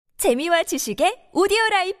재미와 지식의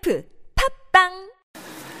오디오라이프 팝빵.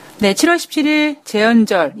 네, 7월 17일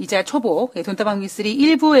재연절 이자 초보 돈다방 미쓰리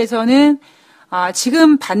 1부에서는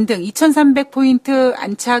지금 반등 2300포인트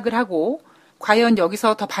안착을 하고 과연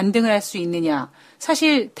여기서 더 반등을 할 수 있느냐.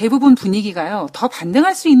 사실 대부분 분위기가요. 더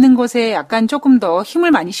반등할 수 있는 것에 약간 조금 더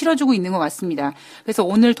힘을 많이 실어주고 있는 것 같습니다. 그래서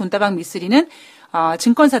오늘 돈다방 미쓰리는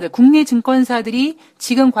증권사들, 국내 증권사들이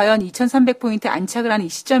지금 과연 2300포인트 안착을 한 이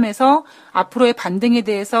시점에서 앞으로의 반등에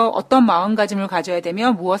대해서 어떤 마음가짐을 가져야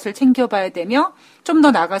되며 무엇을 챙겨봐야 되며 좀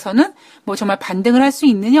더 나가서는 뭐 정말 반등을 할 수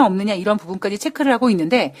있느냐 없느냐 이런 부분까지 체크를 하고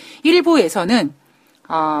있는데 일부에서는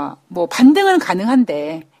뭐 반등은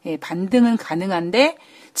가능한데 반등은 가능한데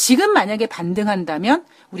지금 만약에 반등한다면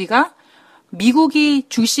우리가 미국이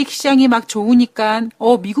주식시장이 막 좋으니까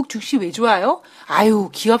미국 주식 왜 좋아요? 아유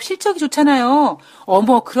기업 실적이 좋잖아요.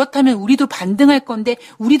 그렇다면 우리도 반등할 건데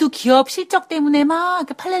우리도 기업 실적 때문에 막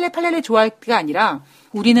팔레레 좋아할 게 아니라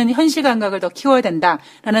우리는 현실 감각을 더 키워야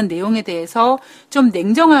된다라는 내용에 대해서 좀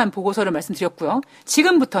냉정한 보고서를 말씀드렸고요.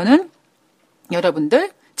 지금부터는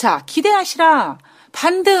여러분들 자 기대하시라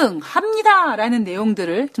반등합니다 라는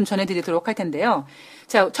내용들을 좀 전해드리도록 할 텐데요.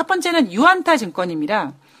 자, 첫 번째는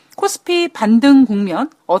유안타증권입니다. 코스피 반등 국면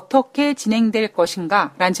어떻게 진행될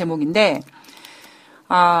것인가 라는 제목인데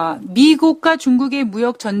미국과 중국의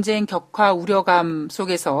무역 전쟁 격화 우려감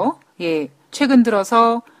속에서 최근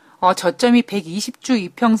들어서 저점이 120주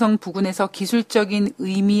이평선 부근에서 기술적인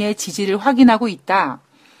의미의 지지를 확인하고 있다.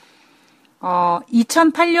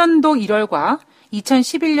 2008년도 1월과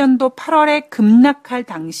 2011년도 8월에 급락할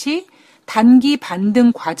당시 단기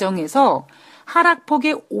반등 과정에서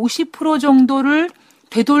하락폭의 50% 정도를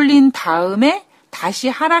되돌린 다음에 다시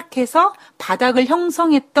하락해서 바닥을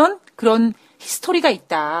형성했던 그런 히스토리가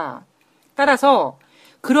있다. 따라서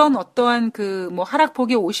그런 어떠한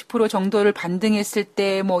하락폭의 50% 정도를 반등했을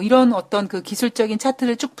때 이런 어떤 기술적인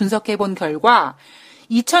차트를 쭉 분석해 본 결과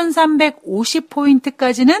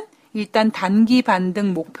 2350포인트까지는 일단 단기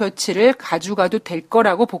반등 목표치를 가져가도 될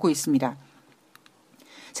거라고 보고 있습니다.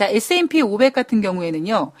 자, S&P 500 같은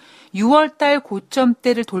경우에는요. 6월달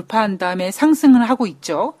고점대를 돌파한 다음에 상승을 하고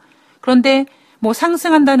있죠. 그런데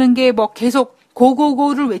상승한다는 게 계속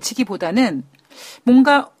고고고를 외치기보다는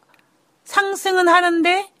뭔가 상승은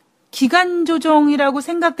하는데 기간 조정이라고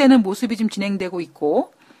생각되는 모습이 좀 진행되고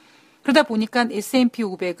있고 그러다 보니까 S&P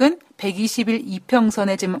 500은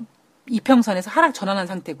 120일 이평선에서 하락 전환한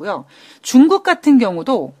상태고요. 중국 같은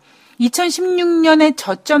경우도 2016년에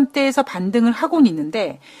저점대에서 반등을 하고는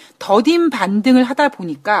있는데 더딘 반등을 하다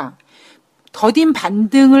보니까 더딘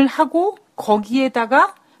반등을 하고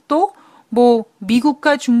거기에다가 또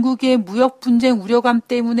미국과 중국의 무역 분쟁 우려감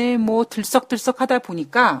때문에 들썩들썩 하다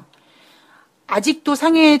보니까 아직도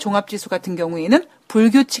상해 종합지수 같은 경우에는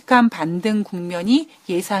불규칙한 반등 국면이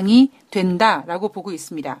예상이 된다라고 보고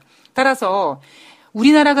있습니다. 따라서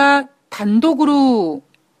우리나라가 단독으로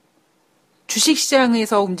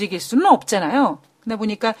주식시장에서 움직일 수는 없잖아요. 그러다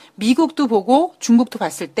보니까 미국도 보고 중국도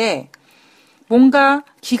봤을 때 뭔가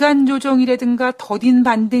기간 조정이라든가 더딘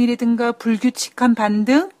반등이라든가 불규칙한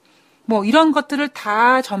반등 이런 것들을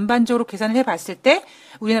다 전반적으로 계산을 해봤을 때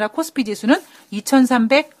우리나라 코스피 지수는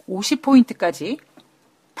 2350포인트까지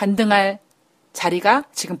반등할 자리가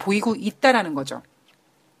지금 보이고 있다라는 거죠.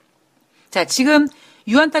 자, 지금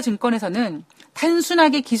유안타증권에서는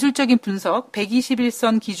단순하게 기술적인 분석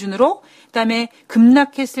 121선 기준으로 그다음에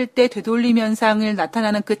급락했을 때 되돌림 현상을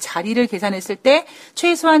나타나는 그 자리를 계산했을 때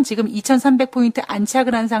최소한 지금 2300포인트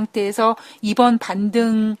안착을 한 상태에서 이번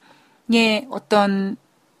반등의 어떤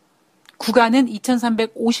구간은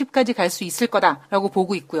 2350까지 갈 수 있을 거다라고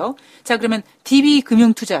보고 있고요. 자, 그러면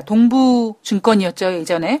DB금융투자, 동부증권이었죠,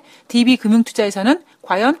 예전에. DB금융투자에서는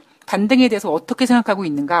과연 반등에 대해서 어떻게 생각하고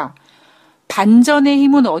있는가? 반전의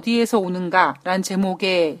힘은 어디에서 오는가라는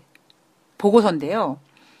제목의 보고서인데요.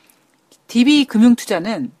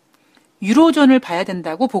 DB금융투자는 유로존을 봐야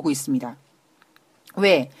된다고 보고 있습니다.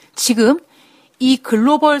 왜? 지금 이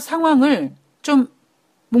글로벌 상황을 좀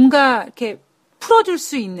뭔가 이렇게 풀어줄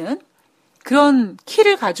수 있는 그런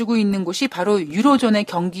키를 가지고 있는 곳이 바로 유로존의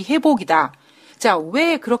경기 회복이다. 자,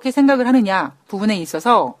 왜 그렇게 생각을 하느냐 부분에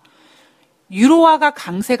있어서 유로화가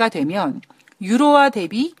강세가 되면 유로화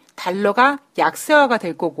대비 달러가 약세화가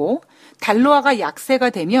될 거고 달러화가 약세가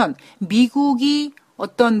되면 미국이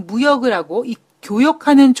어떤 무역을 하고 이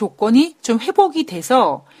교역하는 조건이 좀 회복이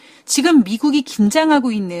돼서 지금 미국이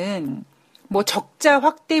긴장하고 있는 적자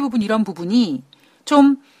확대 부분 이런 부분이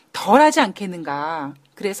좀 덜하지 않겠는가.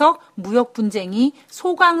 그래서 무역 분쟁이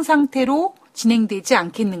소강 상태로 진행되지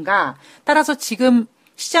않겠는가. 따라서 지금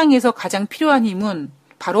시장에서 가장 필요한 힘은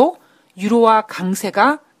바로 유로화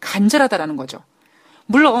강세가 간절하다라는 거죠.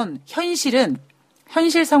 물론 현실은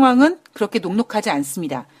현실 상황은 그렇게 녹록하지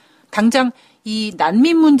않습니다. 당장 이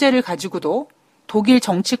난민 문제를 가지고도 독일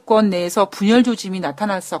정치권 내에서 분열 조짐이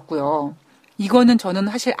나타났었고요. 이거는 저는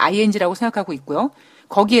사실 ING라고 생각하고 있고요.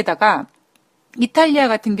 거기에다가 이탈리아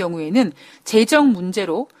같은 경우에는 재정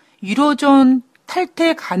문제로 유로존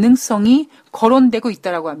탈퇴 가능성이 거론되고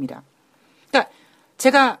있다라고 합니다. 그러니까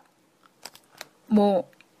제가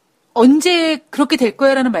언제 그렇게 될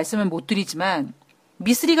거야라는 말씀은 못 드리지만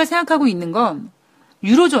미쓰리가 생각하고 있는 건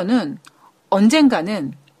유로존은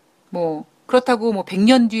언젠가는 그렇다고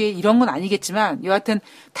 100년 뒤에 이런 건 아니겠지만 여하튼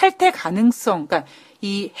탈퇴 가능성, 그러니까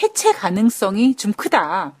이 해체 가능성이 좀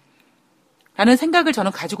크다. 라는 생각을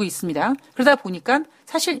저는 가지고 있습니다. 그러다 보니까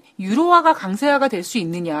사실 유로화가 강세화가 될 수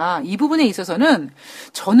있느냐 이 부분에 있어서는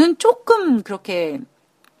저는 조금 그렇게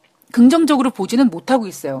긍정적으로 보지는 못하고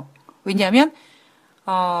있어요. 왜냐하면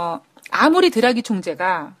아무리 드라기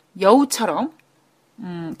총재가 여우처럼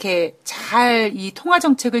이렇게 잘 이 통화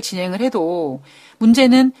정책을 진행을 해도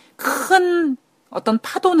문제는 큰 어떤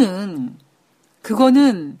파도는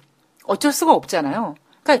그거는 어쩔 수가 없잖아요.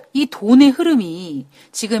 그러니까 이 돈의 흐름이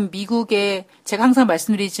지금 미국에 제가 항상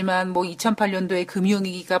말씀드리지만 2008년도에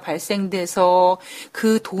금융위기가 발생돼서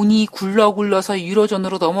그 돈이 굴러서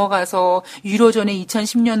유로존으로 넘어가서 유로존에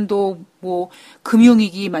 2010년도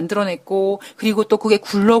금융위기 만들어냈고 그리고 또 그게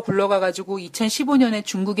굴러가가지고 2015년에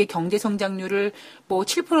중국의 경제 성장률을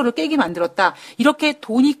 7%를 깨게 만들었다. 이렇게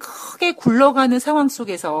돈이 크게 굴러가는 상황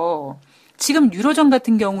속에서 지금 유로존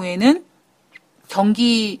같은 경우에는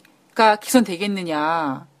경기가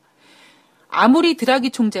개선되겠느냐. 아무리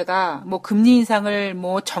드라기 총재가 금리 인상을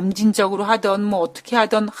점진적으로 하던 어떻게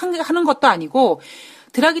하던 하는 것도 아니고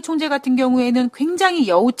드라기 총재 같은 경우에는 굉장히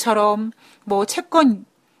여우처럼 채권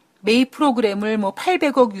매입 프로그램을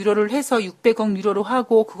 800억 유로를 해서 600억 유로로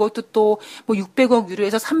하고 그것도 또 600억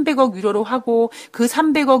유로에서 300억 유로로 하고 그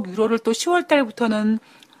 300억 유로를 또 10월 달부터는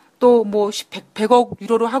또 100억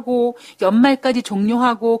유로로 하고 연말까지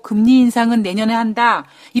종료하고 금리 인상은 내년에 한다.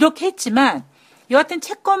 이렇게 했지만 여하튼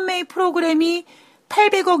채권 매입 프로그램이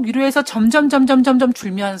 800억 유로에서 점점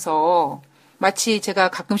줄면서 마치 제가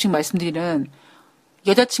가끔씩 말씀드리는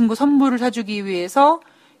여자친구 선물을 사주기 위해서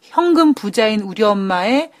현금 부자인 우리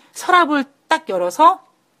엄마의 서랍을 딱 열어서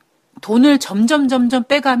돈을 점점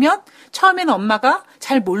빼가면 처음에는 엄마가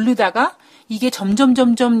잘 모르다가 이게 점점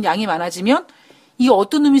양이 많아지면 이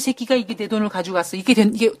어떤 놈의 새끼가 이게 내 돈을 가져갔어. 이게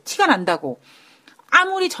티가 난다고.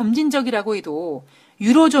 아무리 점진적이라고 해도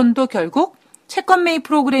유로존도 결국 채권 매입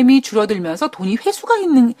프로그램이 줄어들면서 돈이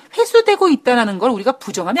회수되고 있다는 걸 우리가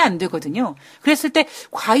부정하면 안 되거든요. 그랬을 때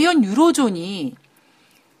과연 유로존이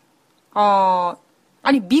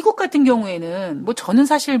미국 같은 경우에는 저는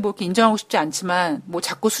사실 이렇게 인정하고 싶지 않지만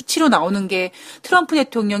자꾸 수치로 나오는 게 트럼프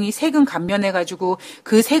대통령이 세금 감면해가지고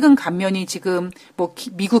그 세금 감면이 지금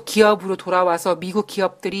미국 기업으로 돌아와서 미국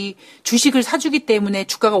기업들이 주식을 사주기 때문에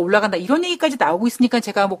주가가 올라간다 이런 얘기까지 나오고 있으니까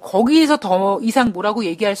제가 거기에서 더 이상 뭐라고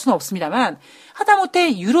얘기할 수는 없습니다만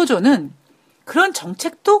하다못해 유로존은 그런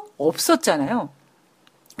정책도 없었잖아요.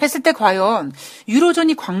 했을 때 과연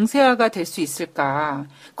유로존이 광세화가 될 수 있을까?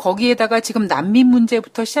 거기에다가 지금 난민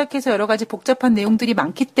문제부터 시작해서 여러 가지 복잡한 내용들이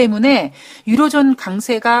많기 때문에 유로존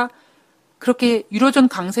강세를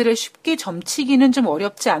쉽게 점치기는 좀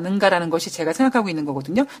어렵지 않은가라는 것이 제가 생각하고 있는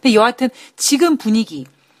거거든요. 근데 여하튼 지금 분위기,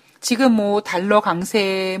 지금 달러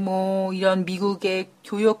강세, 이런 미국의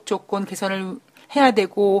교역 조건 개선을 해야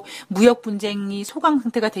되고 무역 분쟁이 소강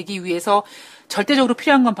상태가 되기 위해서 절대적으로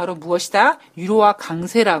필요한 건 바로 무엇이다? 유로화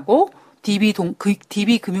강세라고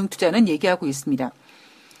DB금융투자는 얘기하고 있습니다.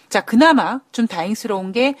 자, 그나마 좀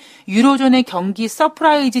다행스러운 게 유로존의 경기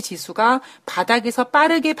서프라이즈 지수가 바닥에서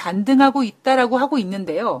빠르게 반등하고 있다라고 하고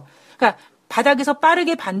있는데요. 그러니까 바닥에서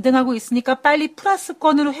빠르게 반등하고 있으니까 빨리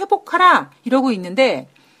플러스권으로 회복하라 이러고 있는데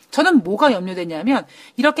저는 뭐가 염려되냐면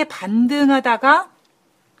이렇게 반등하다가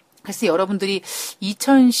그래서 여러분들이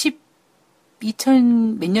 2000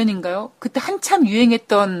 몇 년인가요? 그때 한참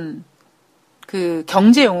유행했던 그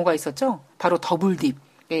경제 용어가 있었죠? 바로 더블딥.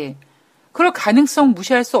 예. 그럴 가능성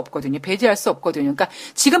무시할 수 없거든요. 배제할 수 없거든요. 그러니까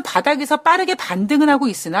지금 바닥에서 빠르게 반등은 하고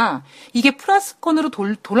있으나 이게 플러스권으로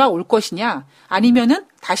돌아올 것이냐 아니면은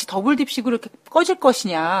다시 더블딥식으로 이렇게 꺼질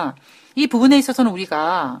것이냐 이 부분에 있어서는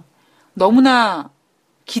우리가 너무나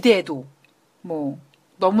기대도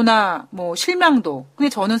너무나 실망도. 근데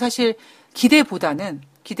저는 사실 기대보다는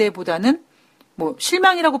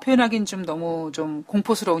실망이라고 표현하기는 좀 너무 좀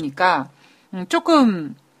공포스러우니까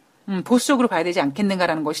조금 보수적으로 봐야 되지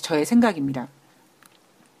않겠는가라는 것이 저의 생각입니다.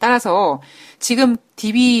 따라서 지금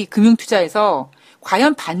DB금융투자에서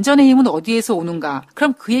과연 반전의 힘은 어디에서 오는가?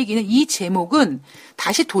 그럼 그 얘기는 이 제목은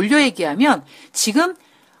다시 돌려 얘기하면 지금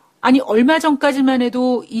아니 얼마 전까지만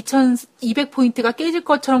해도 2200포인트가 깨질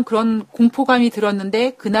것처럼 그런 공포감이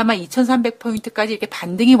들었는데 그나마 2300포인트까지 이렇게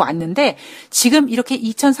반등이 왔는데 지금 이렇게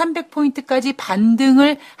 2300포인트까지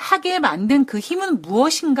반등을 하게 만든 그 힘은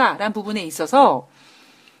무엇인가라는 부분에 있어서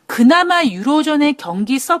그나마 유로존의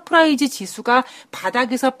경기 서프라이즈 지수가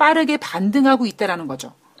바닥에서 빠르게 반등하고 있다는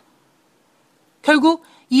거죠. 결국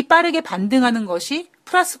이 빠르게 반등하는 것이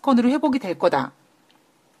플러스권으로 회복이 될 거다.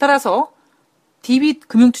 따라서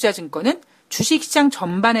DB금융투자증권은 주식시장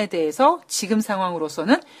전반에 대해서 지금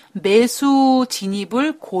상황으로서는 매수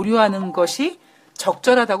진입을 고려하는 것이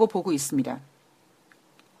적절하다고 보고 있습니다.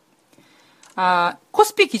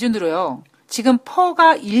 코스피 기준으로요. 지금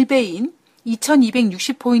퍼가 1배인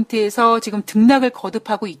 2260포인트에서 지금 등락을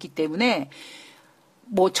거듭하고 있기 때문에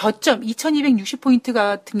뭐 저점 2260포인트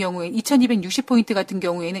같은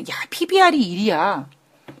경우에는 야, PBR이 1이야.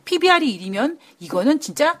 PBR이 1이면 이거는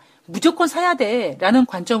진짜 무조건 사야 돼라는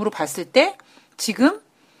관점으로 봤을 때 지금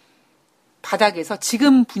바닥에서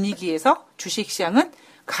지금 분위기에서 주식시장은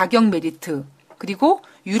가격 메리트 그리고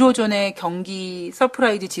유로존의 경기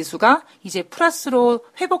서프라이즈 지수가 이제 플러스로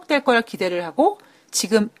회복될 거라 기대를 하고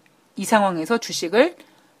지금 이 상황에서 주식을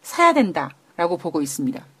사야 된다라고 보고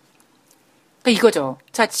있습니다. 그러니까 이거죠.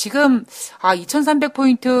 자, 지금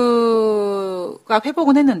 2300포인트가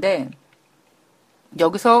회복은 했는데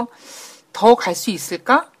여기서 더 갈 수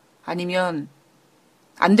있을까? 아니면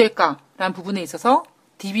안 될까라는 부분에 있어서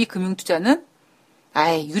DB금융투자는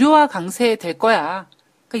유료화 강세 될 거야.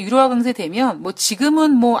 그러니까 유료화 강세 되면 뭐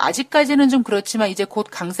지금은 뭐 아직까지는 좀 그렇지만 이제 곧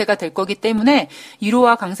강세가 될 거기 때문에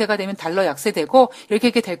유료화 강세가 되면 달러 약세되고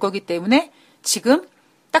이렇게 될 거기 때문에 지금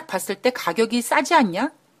딱 봤을 때 가격이 싸지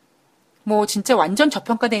않냐? 뭐 진짜 완전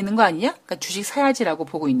저평가되어 있는 거 아니냐? 그러니까 주식 사야지라고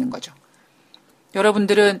보고 있는 거죠.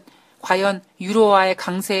 여러분들은 과연 유로화의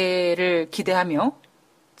강세를 기대하며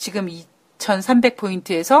지금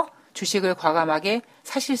 2300포인트에서 주식을 과감하게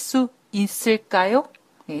사실 수 있을까요?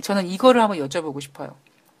 네, 저는 이거를 한번 여쭤보고 싶어요.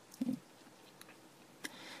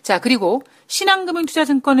 자, 그리고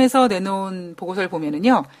신한금융투자증권에서 내놓은 보고서를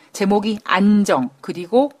보면은요. 제목이 안정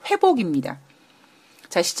그리고 회복입니다.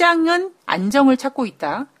 자, 시장은 안정을 찾고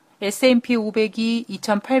있다. S&P 500이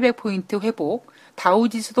 2800포인트 회복,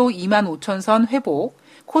 다우지수도 25000선 회복,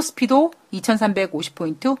 코스피도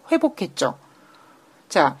 2350포인트 회복했죠.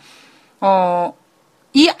 자,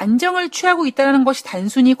 이 안정을 취하고 있다는 것이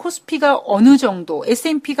단순히 코스피가 어느 정도,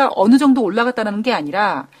 S&P가 어느 정도 올라갔다는 게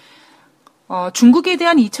아니라 중국에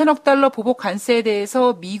대한 2천억 달러 보복 관세에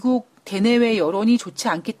대해서 미국 대내외 여론이 좋지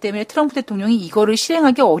않기 때문에 트럼프 대통령이 이거를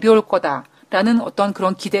실행하기 어려울 거다라는 어떤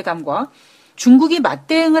그런 기대감과 중국이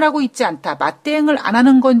맞대응을 하고 있지 않다. 맞대응을 안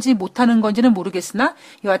하는 건지 못하는 건지는 모르겠으나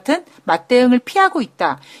여하튼 맞대응을 피하고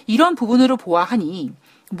있다. 이런 부분으로 보아하니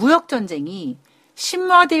무역전쟁이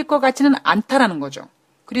심화될 것 같지는 않다라는 거죠.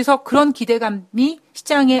 그래서 그런 기대감이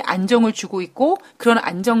시장에 안정을 주고 있고 그런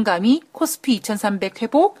안정감이 코스피 2300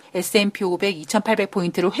 회복, S&P 500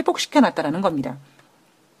 2800포인트를 회복시켜놨다는 겁니다.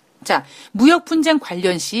 자, 무역분쟁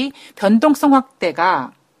관련 시 변동성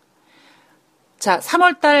확대가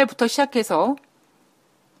 3월 달부터 시작해서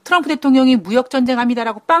트럼프 대통령이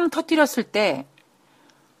무역전쟁합니다라고 빵 터뜨렸을 때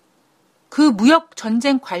그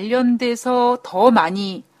무역전쟁 관련돼서 더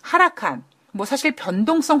많이 하락한 뭐 사실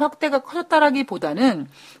변동성 확대가 커졌다라기보다는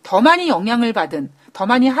더 많이 영향을 받은, 더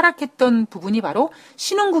많이 하락했던 부분이 바로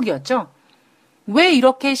신흥국이었죠. 왜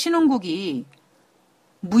이렇게 신흥국이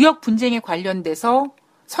무역 분쟁에 관련돼서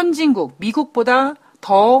선진국, 미국보다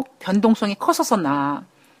더 변동성이 컸었나.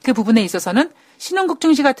 그 부분에 있어서는 신흥국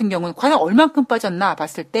증시 같은 경우는 과연 얼만큼 빠졌나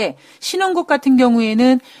봤을 때 신흥국 같은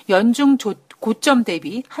경우에는 연중 고점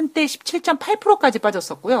대비 한때 17.8%까지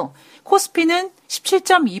빠졌었고요. 코스피는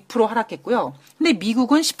 17.2% 하락했고요. 근데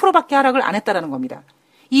미국은 10%밖에 하락을 안 했다라는 겁니다.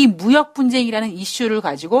 이 무역 분쟁이라는 이슈를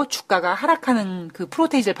가지고 주가가 하락하는 그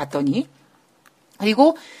프로테이지를 봤더니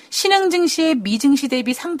그리고 신흥 증시의 미증시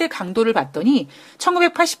대비 상대 강도를 봤더니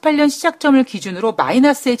 1988년 시작점을 기준으로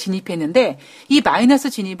마이너스에 진입했는데 이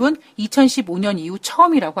마이너스 진입은 2015년 이후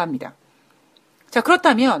처음이라고 합니다. 자,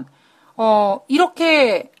 그렇다면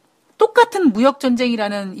이렇게 똑같은 무역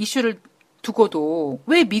전쟁이라는 이슈를 두고도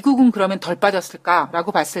왜 미국은 그러면 덜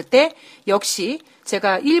빠졌을까라고 봤을 때 역시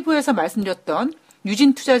제가 일부에서 말씀드렸던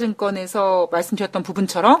유진투자증권에서 말씀드렸던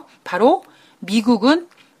부분처럼 바로 미국은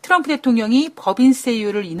트럼프 대통령이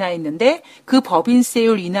법인세율을 인하했는데 그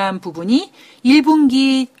법인세율 인하한 부분이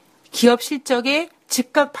 1분기 기업 실적에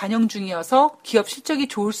즉각 반영 중이어서 기업 실적이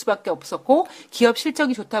좋을 수밖에 없었고 기업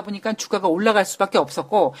실적이 좋다 보니까 주가가 올라갈 수밖에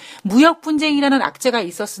없었고 무역 분쟁이라는 악재가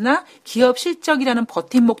있었으나 기업 실적이라는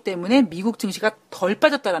버팀목 때문에 미국 증시가 덜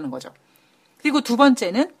빠졌다라는 거죠. 그리고 두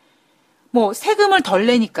번째는 뭐 세금을 덜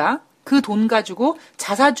내니까 그 돈 가지고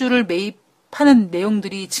자사주를 매입하는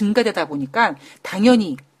내용들이 증가되다 보니까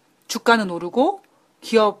당연히 주가는 오르고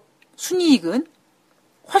기업 순이익은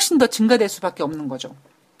훨씬 더 증가될 수밖에 없는 거죠.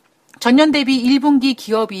 전년 대비 1분기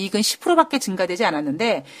기업 이익은 10%밖에 증가되지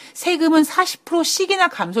않았는데 세금은 40%씩이나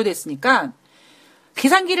감소됐으니까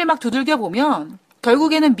계산기를 막 두들겨 보면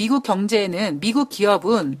결국에는 미국 경제에는 미국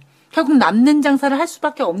기업은 결국 남는 장사를 할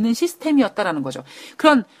수밖에 없는 시스템이었다라는 거죠.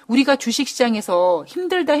 그런 우리가 주식시장에서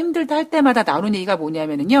힘들다 할 때마다 나오는 얘기가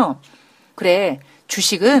뭐냐면은요. 그래,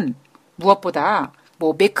 주식은 무엇보다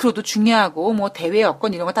뭐 매크로도 중요하고 뭐 대외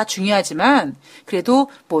여건 이런 거 다 중요하지만 그래도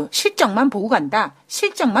뭐 실적만 보고 간다.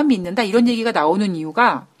 실적만 믿는다. 이런 얘기가 나오는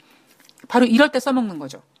이유가 바로 이럴 때 써먹는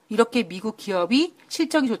거죠. 이렇게 미국 기업이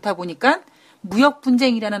실적이 좋다 보니까 무역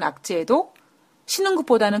분쟁이라는 악재에도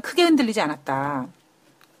신흥국보다는 크게 흔들리지 않았다.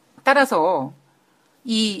 따라서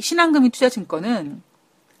이 신한금융투자증권은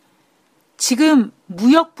지금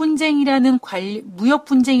무역 분쟁이라는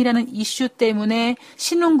이슈 때문에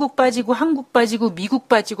신흥국 빠지고 한국 빠지고 미국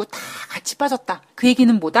빠지고 다 같이 빠졌다. 그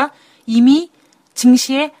얘기는 뭐다? 이미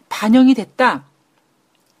증시에 반영이 됐다.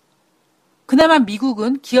 그나마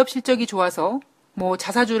미국은 기업 실적이 좋아서 뭐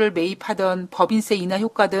자사주를 매입하던 법인세 인하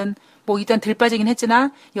효과든 뭐 일단 덜 빠지긴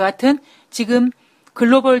했지만 여하튼 지금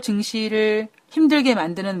글로벌 증시를 힘들게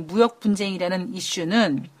만드는 무역 분쟁이라는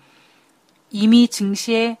이슈는 이미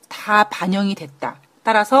증시에 다 반영이 됐다.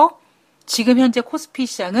 따라서 지금 현재 코스피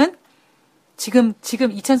시장은 지금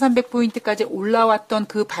 2300포인트까지 올라왔던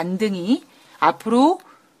그 반등이 앞으로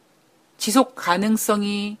지속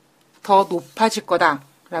가능성이 더 높아질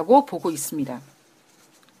거다라고 보고 있습니다.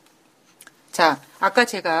 자, 아까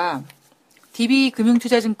제가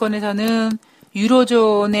DB금융투자증권에서는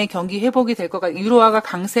유로존의 경기 회복이 될 것 같아요. 유로화가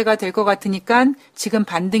강세가 될 것 같으니까 지금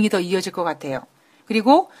반등이 더 이어질 것 같아요.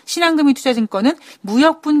 그리고 신한금융투자증권은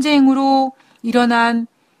무역 분쟁으로 일어난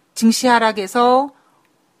증시 하락에서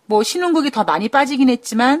뭐 신흥국이 더 많이 빠지긴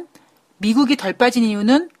했지만 미국이 덜 빠진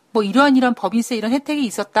이유는 뭐 이러한 법인세 이런 혜택이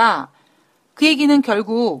있었다. 그 얘기는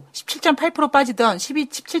결국 17.8% 빠지던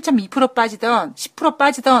 17.2% 빠지던 10%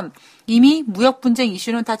 빠지던 이미 무역 분쟁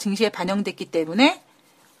이슈는 다 증시에 반영됐기 때문에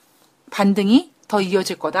반등이 더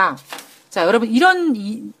이어질 거다. 자, 여러분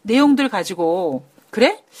이런 내용들 가지고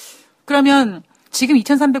그래? 그러면 지금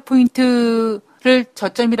 2300포인트를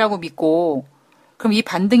저점이라고 믿고 그럼 이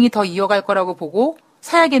반등이 더 이어갈 거라고 보고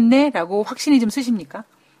사야겠네라고 확신이 좀 쓰십니까?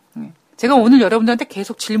 제가 오늘 여러분들한테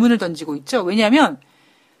계속 질문을 던지고 있죠. 왜냐하면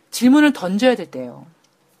질문을 던져야 될 때예요.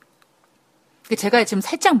 제가 지금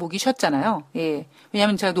살짝 목이 쉬었잖아요. 예.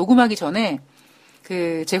 왜냐하면 제가 녹음하기 전에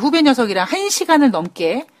제 후배 녀석이랑 1시간을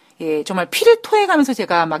넘게 예, 정말 피를 토해가면서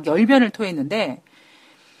제가 막 열변을 토했는데,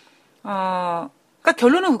 그러니까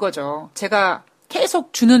결론은 그거죠. 제가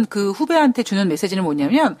계속 그 후배한테 주는 메시지는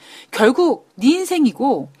뭐냐면, 결국 네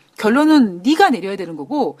인생이고, 결론은 네가 내려야 되는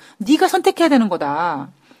거고, 네가 선택해야 되는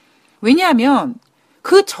거다. 왜냐하면,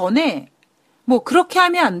 그 전에, 뭐, 그렇게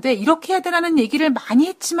하면 안 돼, 이렇게 해야 되라는 얘기를 많이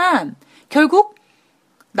했지만, 결국,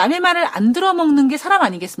 남의 말을 안 들어먹는 게 사람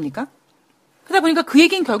아니겠습니까? 그러다 보니까 그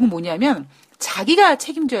얘기는 결국 뭐냐면, 자기가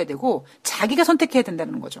책임져야 되고 자기가 선택해야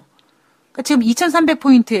된다는 거죠. 그러니까 지금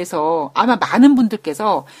 2300포인트에서 아마 많은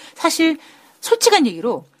분들께서 사실 솔직한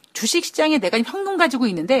얘기로 주식시장에 내가 현금 가지고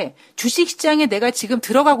있는데 주식시장에 내가 지금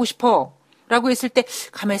들어가고 싶어 라고 했을 때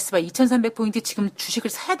가만히 있어봐 2300포인트 지금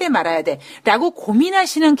주식을 사야 돼 말아야 돼 라고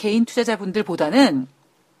고민하시는 개인 투자자분들보다는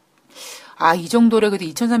이 정도로 그래도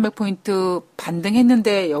 2300포인트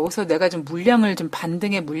반등했는데 여기서 내가 좀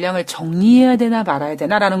반등의 물량을 정리해야 되나 말아야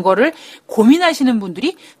되나라는 거를 고민하시는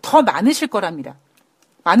분들이 더 많으실 거랍니다.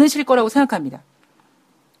 많으실 거라고 생각합니다.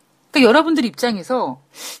 그러니까 여러분들 입장에서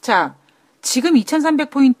자, 지금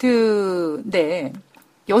 2300포인트인데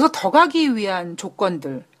여기서 더 가기 위한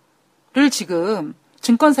조건들을 지금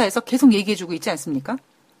증권사에서 계속 얘기해주고 있지 않습니까?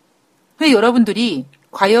 근데 여러분들이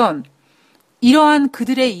과연 이러한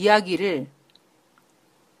그들의 이야기를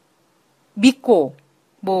믿고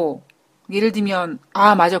뭐 예를 들면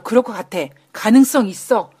맞아 그럴 것 같아 가능성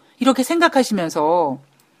있어 이렇게 생각하시면서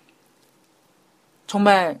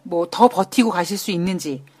정말 뭐 더 버티고 가실 수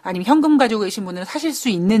있는지 아니면 현금 가지고 계신 분은 사실 수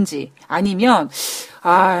있는지 아니면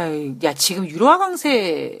야 지금 유로화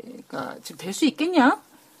강세가 지금 될 수 있겠냐?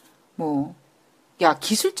 뭐 야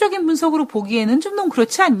기술적인 분석으로 보기에는 좀 너무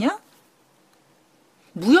그렇지 않냐?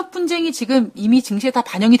 무역 분쟁이 지금 이미 증시에 다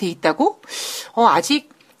반영이 돼 있다고? 아직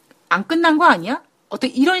안 끝난 거 아니야?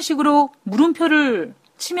 어떻게 이런 식으로 물음표를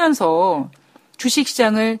치면서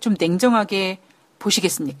주식시장을 좀 냉정하게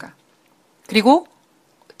보시겠습니까? 그리고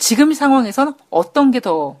지금 상황에서는 어떤 게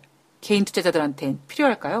더 개인 투자자들한테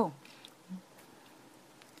필요할까요?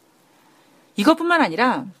 이것뿐만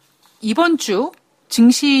아니라 이번 주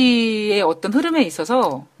증시의 어떤 흐름에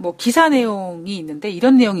있어서 뭐 기사 내용이 있는데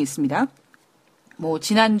이런 내용이 있습니다. 뭐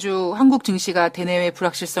지난주 한국 증시가 대내외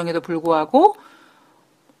불확실성에도 불구하고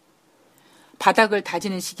바닥을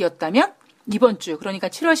다지는 시기였다면 이번 주 그러니까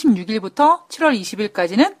 7월 16일부터 7월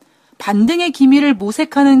 20일까지는 반등의 기미를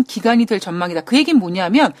모색하는 기간이 될 전망이다. 그 얘기는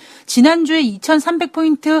뭐냐면 지난주에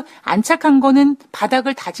 2300포인트 안착한 거는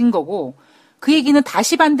바닥을 다진 거고 그 얘기는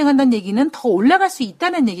다시 반등한다는 얘기는 더 올라갈 수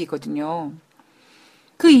있다는 얘기거든요.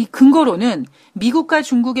 그 근거로는 미국과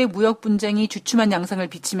중국의 무역 분쟁이 주춤한 양상을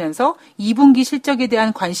비치면서 2분기 실적에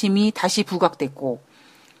대한 관심이 다시 부각됐고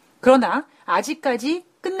그러나 아직까지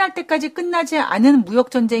끝날 때까지 끝나지 않은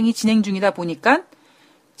무역 전쟁이 진행 중이다 보니까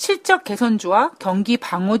실적 개선주와 경기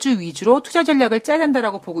방어주 위주로 투자 전략을 짜야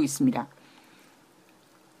된다라고 보고 있습니다.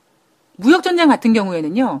 무역 전쟁 같은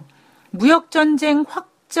경우에는요. 무역 전쟁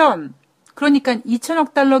확전 그러니까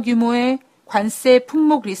 2천억 달러 규모의 관세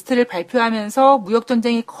품목 리스트를 발표하면서 무역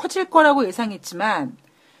전쟁이 커질 거라고 예상했지만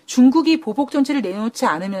중국이 보복 정책을 내놓지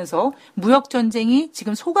않으면서 무역 전쟁이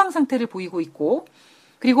지금 소강 상태를 보이고 있고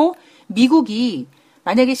그리고 미국이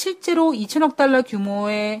만약에 실제로 2천억 달러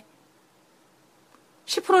규모의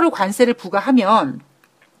 10%를 관세를 부과하면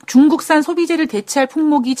중국산 소비재를 대체할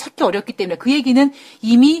품목이 찾기 어렵기 때문에 그 얘기는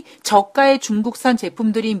이미 저가의 중국산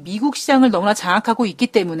제품들이 미국 시장을 너무나 장악하고 있기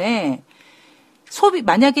때문에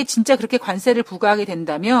만약에 진짜 그렇게 관세를 부과하게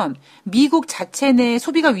된다면 미국 자체 내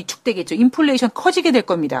소비가 위축되겠죠. 인플레이션 커지게 될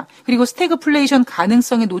겁니다. 그리고 스태그플레이션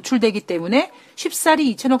가능성에 노출되기 때문에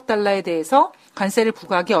쉽사리 2천억 달러에 대해서 관세를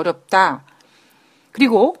부과하기 어렵다.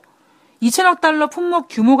 그리고 2천억 달러 품목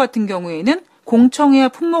규모 같은 경우에는 공청회와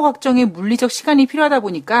품목 확정에 물리적 시간이 필요하다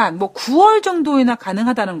보니까 뭐 9월 정도에나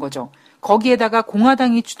가능하다는 거죠. 거기에다가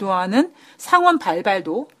공화당이 주도하는 상원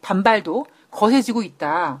반발도 거세지고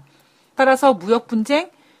있다. 따라서 무역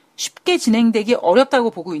분쟁 쉽게 진행되기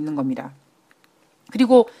어렵다고 보고 있는 겁니다.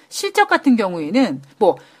 그리고 실적 같은 경우에는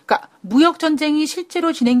그러니까 무역 전쟁이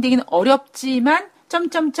실제로 진행되기는 어렵지만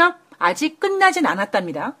아직 끝나진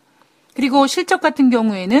않았답니다. 그리고 실적 같은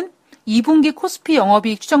경우에는 2분기 코스피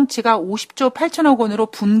영업이익 추정치가 50조 8천억 원으로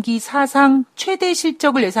분기 사상 최대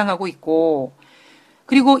실적을 예상하고 있고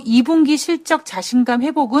그리고 2분기 실적 자신감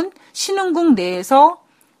회복은 신흥국 내에서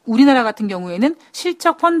우리나라 같은 경우에는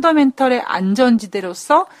실적 펀더멘털의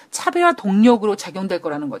안전지대로서 차별화 동력으로 작용될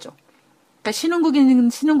거라는 거죠. 그러니까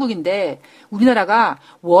신흥국인데 우리나라가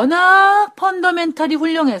워낙 펀더멘털이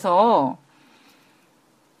훌륭해서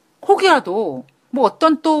혹여라도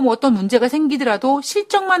어떤 문제가 생기더라도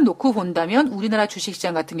실적만 놓고 본다면 우리나라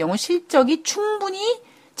주식시장 같은 경우는 실적이 충분히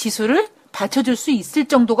지수를 받쳐줄 수 있을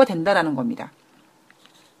정도가 된다라는 겁니다.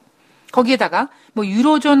 거기에다가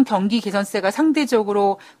유로존 경기 개선세가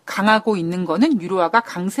상대적으로 강하고 있는 거는 유로화가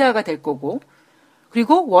강세화가 될 거고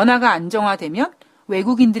그리고 원화가 안정화되면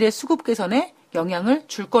외국인들의 수급 개선에 영향을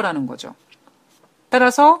줄 거라는 거죠.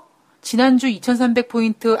 따라서 지난주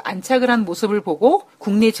 2300포인트 안착을 한 모습을 보고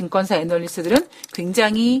국내 증권사 애널리스트들은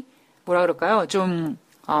굉장히 좀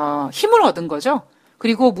힘을 얻은 거죠.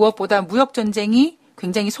 그리고 무엇보다 무역 전쟁이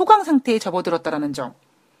굉장히 소강 상태에 접어들었다라는 점.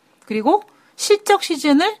 그리고 실적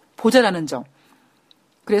시즌을 보자라는 점.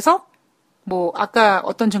 그래서 아까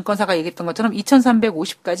어떤 증권사가 얘기했던 것처럼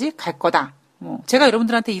 2350까지 갈 거다. 제가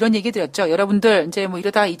여러분들한테 이런 얘기 드렸죠. 여러분들 이제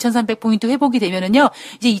이러다가 2300포인트 회복이 되면은요.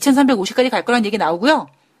 이제 2350까지 갈 거라는 얘기 나오고요.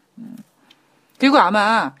 그리고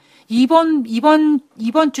아마 이번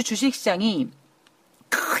주 주식시장이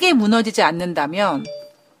크게 무너지지 않는다면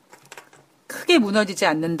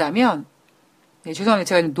죄송합니다.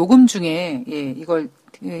 제가 녹음 중에 이걸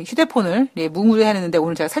휴대폰을 무음으로 해놨는데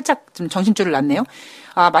오늘 제가 살짝 좀 정신줄을 놨네요.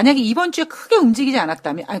 만약에 이번 주에 크게 움직이지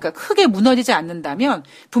않았다면, 그러니까 크게 무너지지 않는다면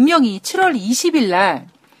분명히 7월 20일 날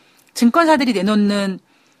증권사들이 내놓는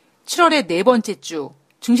 7월의 네 번째 주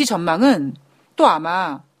증시 전망은 또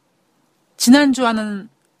아마 지난주와는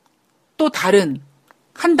또 다른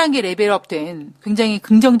한 단계 레벨업된 굉장히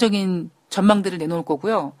긍정적인 전망들을 내놓을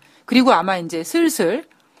거고요. 그리고 아마 이제 슬슬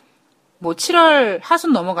 7월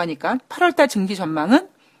하순 넘어가니까 8월달 증시 전망은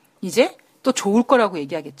이제 또 좋을 거라고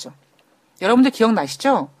얘기하겠죠. 여러분들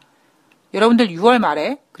기억나시죠? 여러분들 6월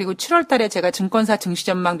말에 그리고 7월 달에 제가 증권사 증시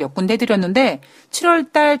전망 몇 군데 해드렸는데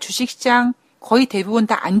 7월 달 주식시장 거의 대부분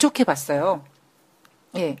다 안 좋게 봤어요.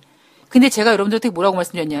 예. 근데 제가 여러분들한테 뭐라고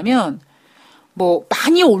말씀드렸냐면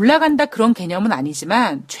많이 올라간다 그런 개념은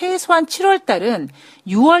아니지만 최소한 7월 달은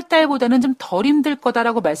 6월 달보다는 좀 덜 힘들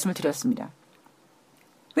거다라고 말씀을 드렸습니다.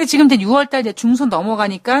 근데 지금 이제 6월 달 이제 중순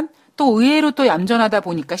넘어가니까 또 의외로 또 얌전하다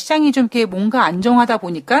보니까 시장이 좀 이렇게 뭔가 안정하다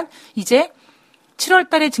보니까 이제 7월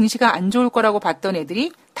달에 증시가 안 좋을 거라고 봤던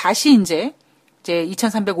애들이 다시 이제 이제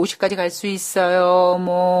 2350까지 갈 수 있어요.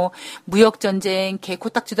 뭐 무역전쟁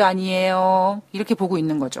개코딱지도 아니에요. 이렇게 보고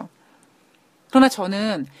있는 거죠. 그러나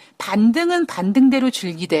저는 반등은 반등대로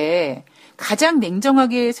즐기되 가장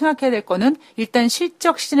냉정하게 생각해야 될 거는 일단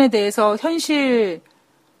실적 시즌에 대해서 현실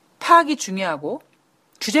파악이 중요하고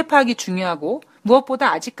주제 파악이 중요하고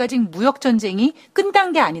무엇보다 아직까지 무역전쟁이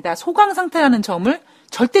끝난 게 아니다. 소강 상태라는 점을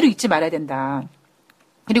절대로 잊지 말아야 된다.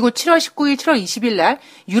 그리고 7월 19일, 7월 20일 날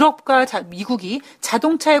유럽과 미국이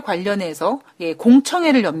자동차에 관련해서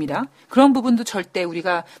공청회를 엽니다. 그런 부분도 절대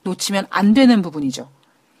우리가 놓치면 안 되는 부분이죠.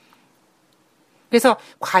 그래서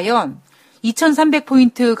과연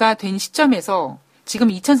 2300포인트가 된 시점에서 지금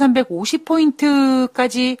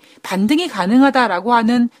 2350포인트까지 반등이 가능하다라고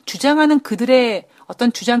주장하는 그들의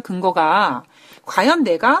어떤 주장 근거가 과연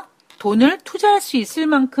내가 돈을 투자할 수 있을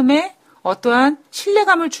만큼의 어떠한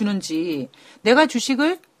신뢰감을 주는지, 내가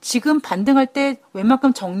주식을 지금 반등할 때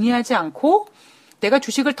웬만큼 정리하지 않고 내가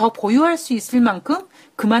주식을 더 보유할 수 있을 만큼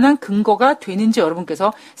그만한 근거가 되는지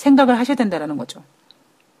여러분께서 생각을 하셔야 된다는 거죠.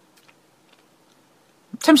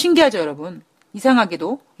 참 신기하죠, 여러분.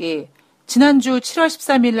 이상하게도 지난주 7월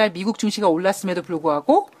 13일 날 미국 증시가 올랐음에도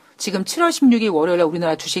불구하고 지금 7월 16일 월요일 날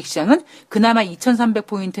우리나라 주식시장은 그나마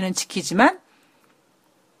 2300포인트는 지키지만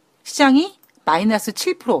시장이 마이너스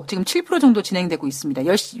 7%, 지금 7% 정도 진행되고 있습니다.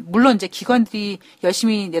 물론 이제 기관들이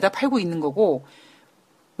열심히 내다 팔고 있는 거고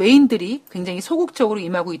외인들이 굉장히 소극적으로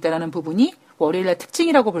임하고 있다는 부분이 월요일날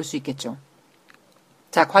특징이라고 볼 수 있겠죠.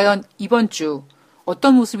 자, 과연 이번 주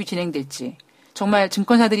어떤 모습이 진행될지, 정말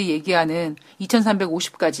증권사들이 얘기하는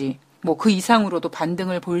 2350까지 뭐 그 이상으로도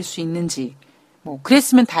반등을 보일 수 있는지, 뭐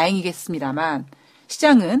그랬으면 다행이겠습니다만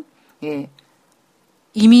시장은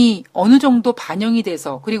이미 어느 정도 반영이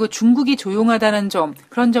돼서, 그리고 중국이 조용하다는 점,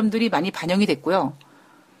 그런 점들이 많이 반영이 됐고요.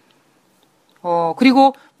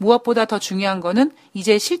 그리고 무엇보다 더 중요한 거는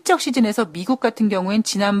이제 실적 시즌에서 미국 같은 경우엔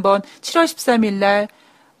지난번 7월 13일 날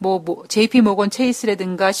JP 모건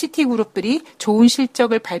체이스라든가 시티그룹들이 좋은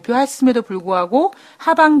실적을 발표했음에도 불구하고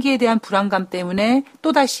하반기에 대한 불안감 때문에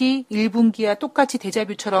또다시 1분기와 똑같이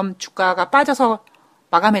데자뷰처럼 주가가 빠져서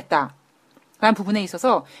마감했다. 라는 부분에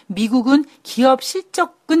있어서 미국은 기업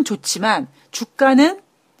실적은 좋지만 주가는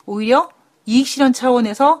오히려 이익 실현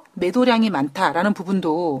차원에서 매도량이 많다라는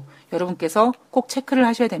부분도 여러분께서 꼭 체크를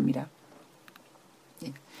하셔야 됩니다.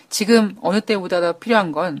 지금 어느 때보다 더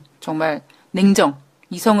필요한 건 정말 냉정,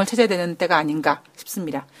 이성을 찾아야 되는 때가 아닌가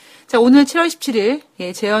싶습니다. 자, 오늘 7월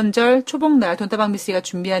 17일 제헌절 초복날 돈다방 미스가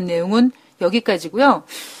준비한 내용은 여기까지고요.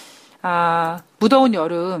 무더운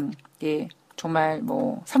여름 정말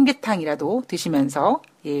삼계탕이라도 드시면서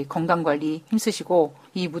건강관리 힘쓰시고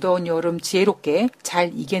이 무더운 여름 지혜롭게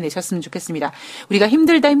잘 이겨내셨으면 좋겠습니다. 우리가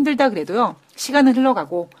힘들다 그래도요. 시간은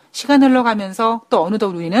흘러가면서 또 어느덧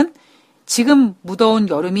우리는 지금 무더운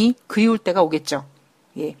여름이 그리울 때가 오겠죠.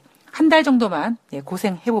 한 달 정도만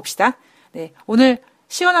고생해봅시다. 오늘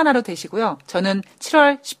시원한 하루 되시고요. 저는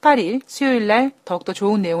 7월 18일 수요일 날 더욱더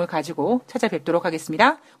좋은 내용을 가지고 찾아뵙도록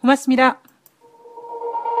하겠습니다. 고맙습니다.